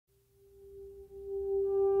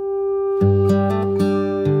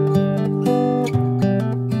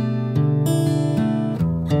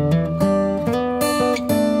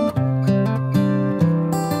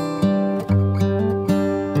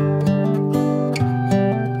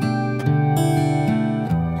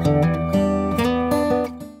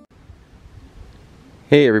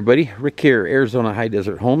Hey everybody, Rick here, Arizona High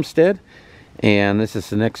Desert Homestead, and this is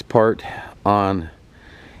the next part on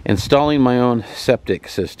installing my own septic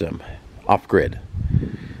system off-grid.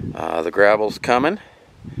 The gravel's coming.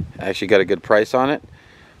 I actually got a good price on it.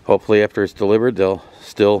 Hopefully after it's delivered they'll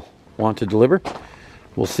still want to deliver.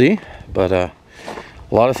 We'll see, but a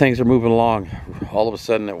lot of things are moving along all of a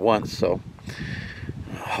sudden at once, so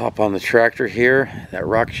I'll hop on the tractor here. That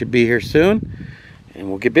rock should be here soon and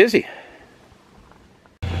we'll get busy.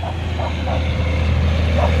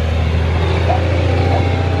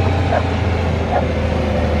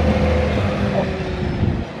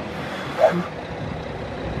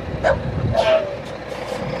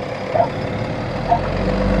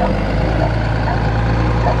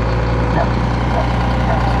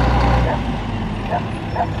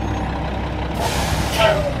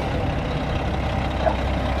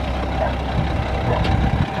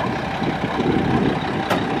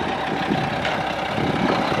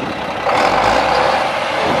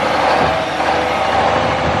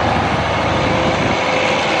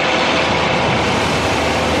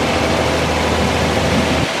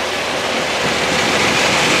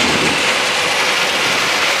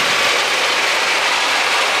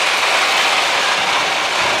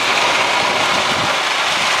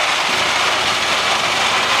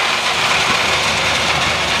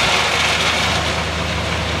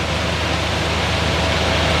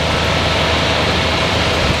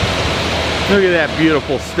 Look at that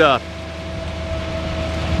beautiful stuff.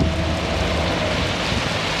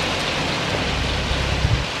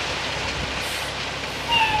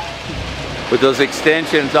 With those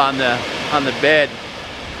extensions on the bed.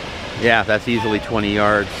 Yeah, that's easily 20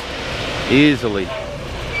 yards. Easily.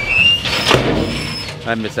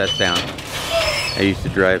 I miss that sound. I used to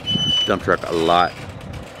drive dump truck a lot.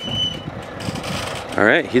 All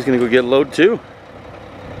right, he's gonna go get a load too.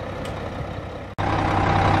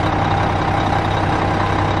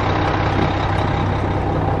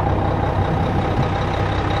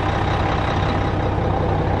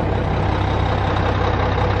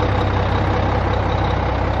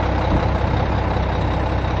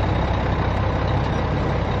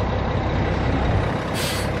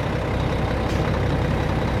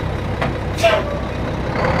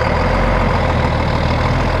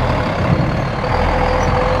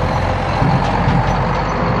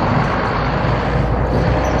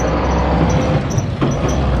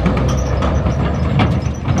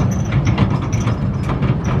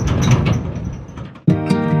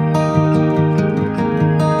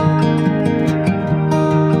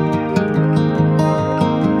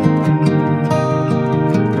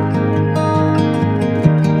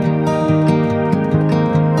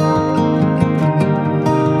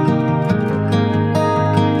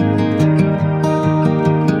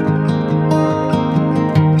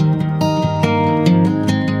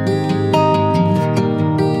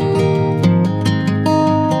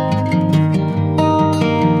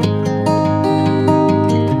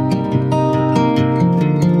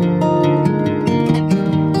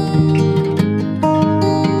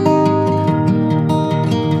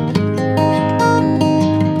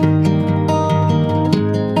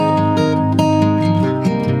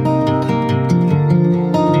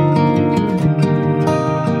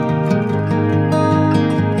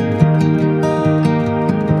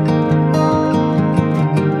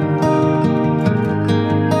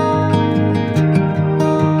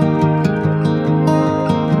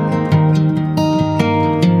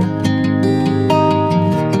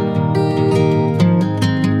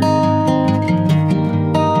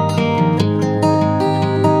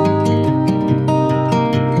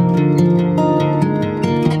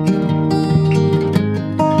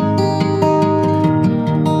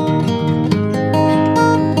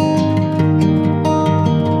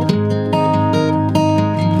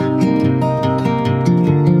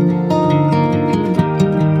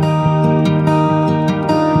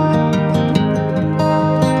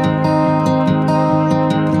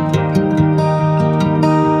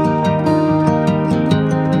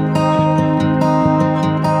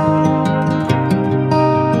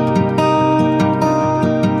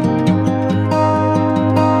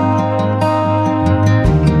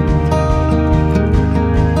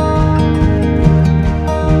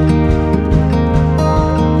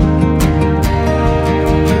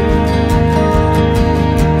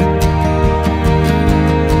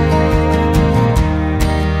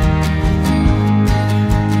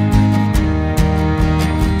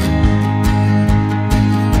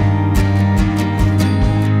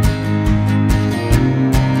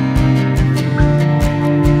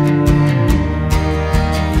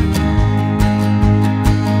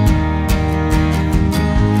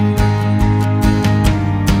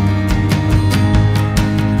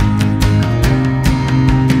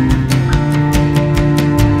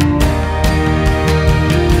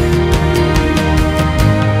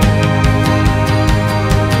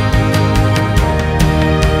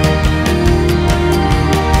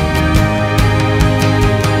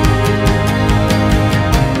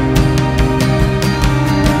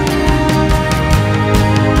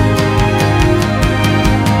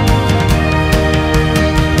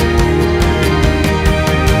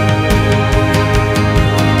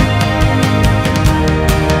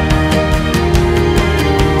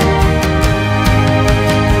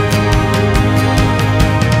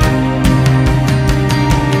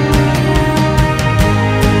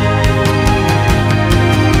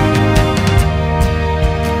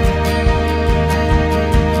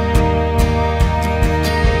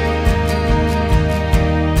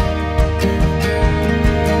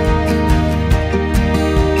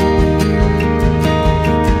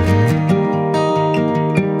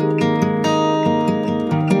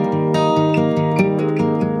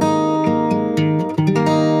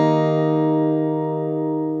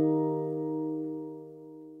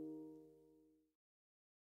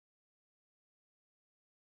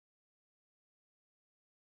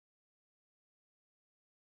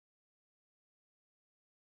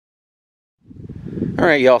 All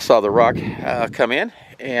right, y'all saw the rock come in,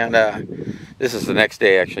 and this is the next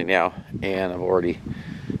day actually now, and I've already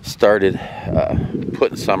started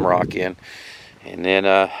putting some rock in. And then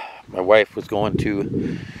my wife was going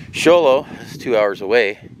to Sholo, it's 2 hours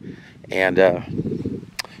away, and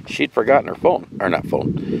she'd forgotten her phone, or not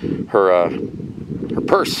phone, her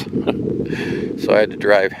purse. So I had to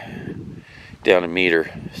drive down and meet her,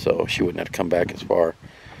 so she wouldn't have to come back as far.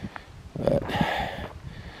 But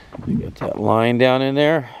I got that line down in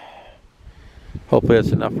there. Hopefully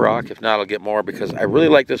that's enough rock. If not, I'll get more, because I really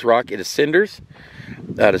like this rock. It is cinders.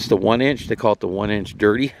 It's the 1 inch. They call it the 1 inch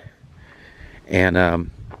dirty.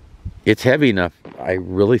 And it's heavy enough. I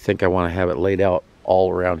really think I want to have it laid out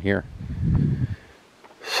all around here.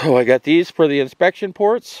 So I got these for the inspection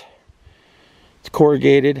ports. It's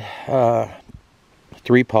corrugated,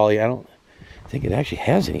 3 poly. I don't think it actually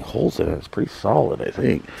has any holes in it. It's pretty solid, I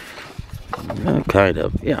think. Kind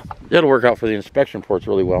of, yeah. It'll work out for the inspection ports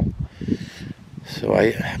really well. So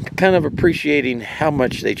I'm kind of appreciating how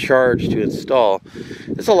much they charge to install.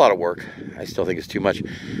 It's a lot of work. I still think it's too much.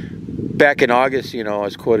 Back in August, you know, I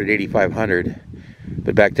was quoted $8,500,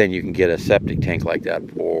 but back then you can get a septic tank like that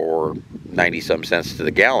for 90-some cents to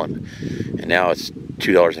the gallon, and now it's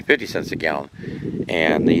 $2.50 a gallon.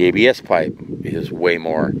 And the ABS pipe is way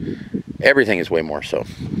more. Everything is way more. So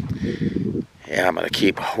yeah, I'm gonna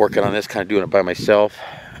keep working on this, kind of doing it by myself.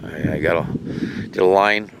 I got a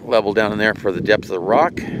line level down in there for the depth of the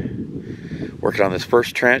rock. Working on this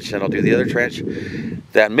first trench, then I'll do the other trench.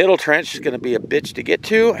 That middle trench is gonna be a bitch to get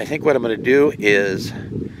to. I think what I'm gonna do is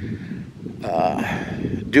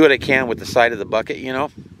do what I can with the side of the bucket, you know,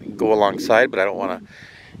 go alongside, but I don't want to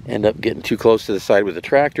end up getting too close to the side with the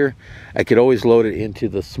tractor. I could always load it into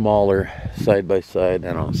the smaller side-by-side.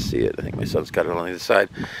 I don't see it. I think my son's got it on the other side.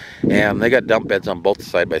 And they got dump beds on both the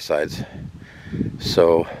side-by-sides.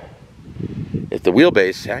 So if the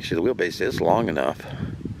wheelbase, actually the wheelbase is long enough,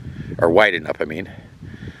 or wide enough, I mean,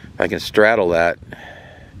 if I can straddle that,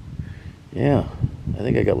 yeah, I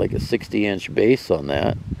think I got like a 60-inch base on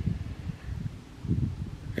that.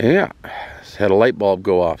 Yeah, just had a light bulb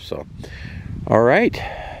go off, so. All right,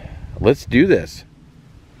 let's do this.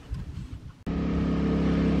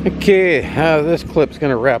 Okay, this clip's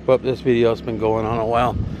gonna wrap up this video. It's been going on a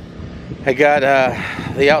while. I got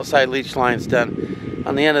the outside leach lines done.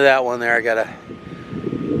 On the end of that one there, I gotta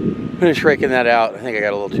finish raking that out. I think I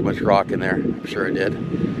got a little too much rock in there. I'm sure I did.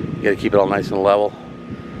 You gotta keep it all nice and level.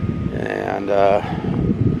 And I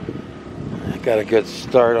got a good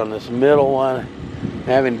start on this middle one. I'm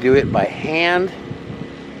having to do it by hand.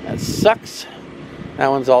 That sucks. That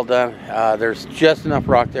one's all done. There's just enough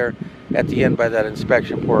rock there at the end by that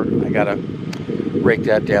inspection port. I gotta rake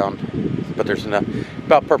that down, but there's enough,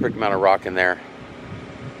 about perfect amount of rock in there.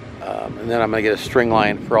 And then I'm gonna get a string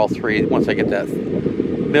line for all three. Once I get that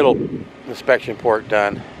middle inspection port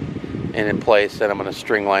done and in place, then I'm gonna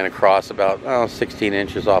string line across about 16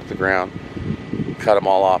 inches off the ground, cut them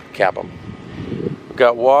all off, cap them. I've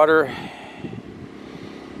got water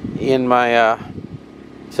in my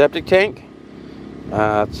septic tank.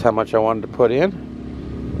 That's how much I wanted to put in,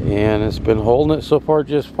 and it's been holding it so far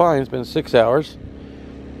just fine. It's been 6 hours.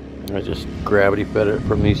 I just gravity fed it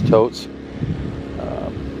from these totes.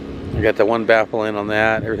 I got the one baffle in on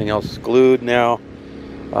that. Everything else is glued now.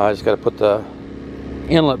 I just got to put the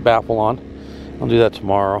inlet baffle on. I'll do that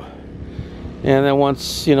tomorrow. And then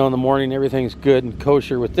once, you know, in the morning everything's good and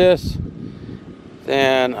kosher with this,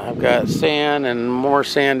 then I've got sand and more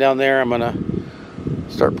sand down there. I'm gonna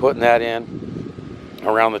start putting that in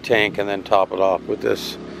around the tank and then top it off with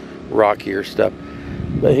this rockier stuff.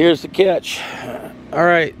 But here's the catch. All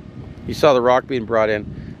right, you saw the rock being brought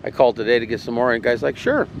in. I called today to get some more, and the guy's like,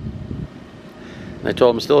 sure. And I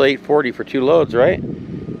told him still $840 for 2 loads, right?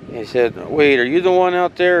 And he said, wait, are you the one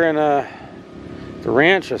out there in the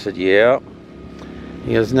ranch? I said, yeah.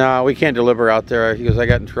 He goes, no, we can't deliver out there. He goes, I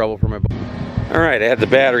got in trouble for my. All right, I had the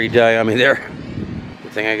battery die on me there.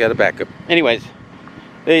 Good thing I got a backup. Anyways,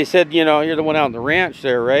 they said, you know, you're the one out in the ranch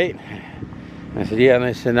there, right? I said, yeah. And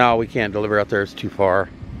they said, no, we can't deliver out there. It's too far.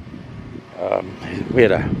 We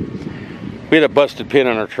had a busted pin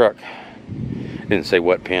on our truck. Didn't say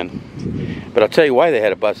what pin, but I'll tell you why they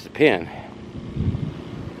had a busted pin.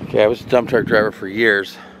 Okay, I was a dump truck driver for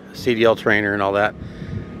years, CDL trainer and all that.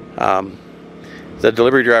 The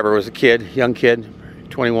delivery driver was a kid, young kid,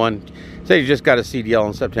 21. Said he just got a CDL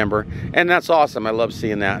in September, and that's awesome. I love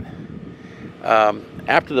seeing that.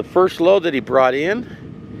 After the first load that he brought in,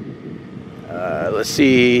 let's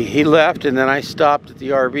see, he left, and then I stopped at the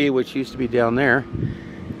RV, which used to be down there,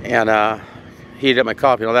 and heated up my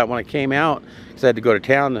coffee and all that. When I came out, because I had to go to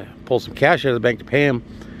town to pull some cash out of the bank to pay him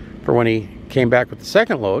for when he came back with the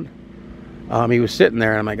second load, he was sitting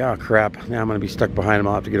there, and I'm like, oh crap, now I'm going to be stuck behind him.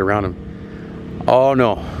 I'll have to get around him. Oh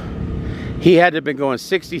no. He had to have been going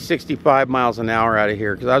 60, 65 miles an hour out of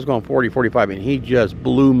here, because I was going 40, 45, and he just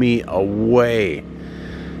blew me away.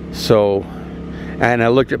 So, and I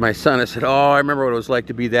looked at my son, I said, oh, I remember what it was like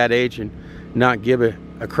to be that age and not give a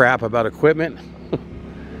crap about equipment.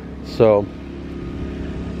 So,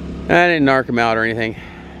 I didn't narc him out or anything.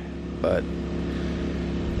 But,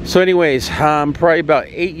 so anyways, I'm probably about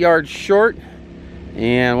 8 yards short.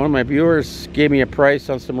 And one of my viewers gave me a price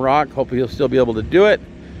on some rock. Hopefully he'll still be able to do it.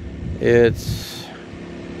 It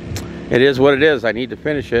is what it is. I need to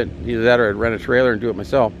finish it. Either that or I'd rent a trailer and do it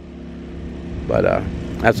myself. But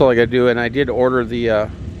that's all I gotta do. And I did order the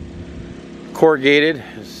corrugated.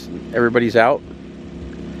 Everybody's out,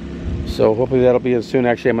 so hopefully that'll be in soon.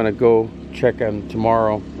 Actually, I'm gonna go check on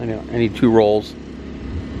tomorrow. I need 2 rolls.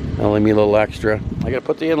 That'll leave me a little extra. I gotta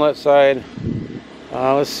put the inlet side.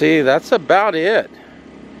 Let's see, that's about it.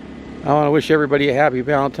 I want to wish everybody a happy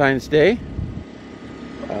Valentine's Day.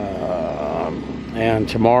 And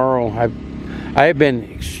tomorrow, I've been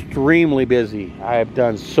extremely busy. I have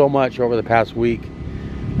done so much over the past week.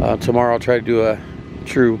 Tomorrow I'll try to do a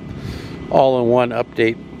true all-in-one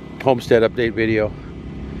update, homestead update video.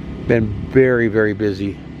 Been very, very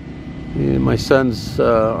busy. And my son's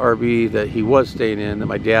RV that he was staying in, that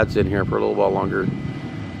my dad's in here for a little while longer,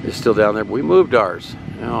 is still down there. But we moved ours.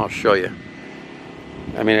 And I'll show you.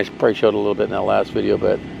 I mean, I probably showed a little bit in that last video,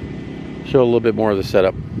 but show a little bit more of the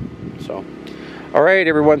setup. So, all right,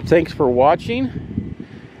 everyone, thanks for watching.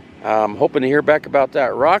 I'm hoping to hear back about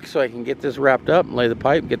that rock so I can get this wrapped up and lay the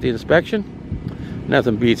pipe, get the inspection.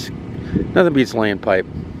 Nothing beats laying pipe.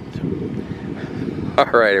 All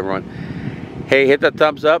right, everyone. Hey, hit that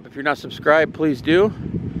thumbs up. If you're not subscribed, please do.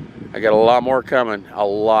 I got a lot more coming, a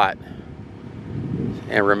lot.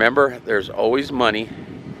 And remember, there's always money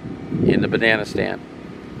in the banana stand.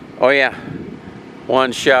 Oh yeah,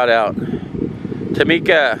 one shout out.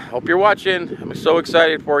 Tamika, hope you're watching. I'm so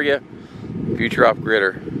excited for you. Future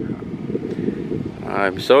off-gridder.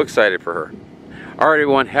 I'm so excited for her. All right,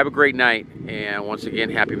 everyone, have a great night. And once again,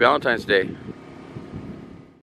 happy Valentine's Day.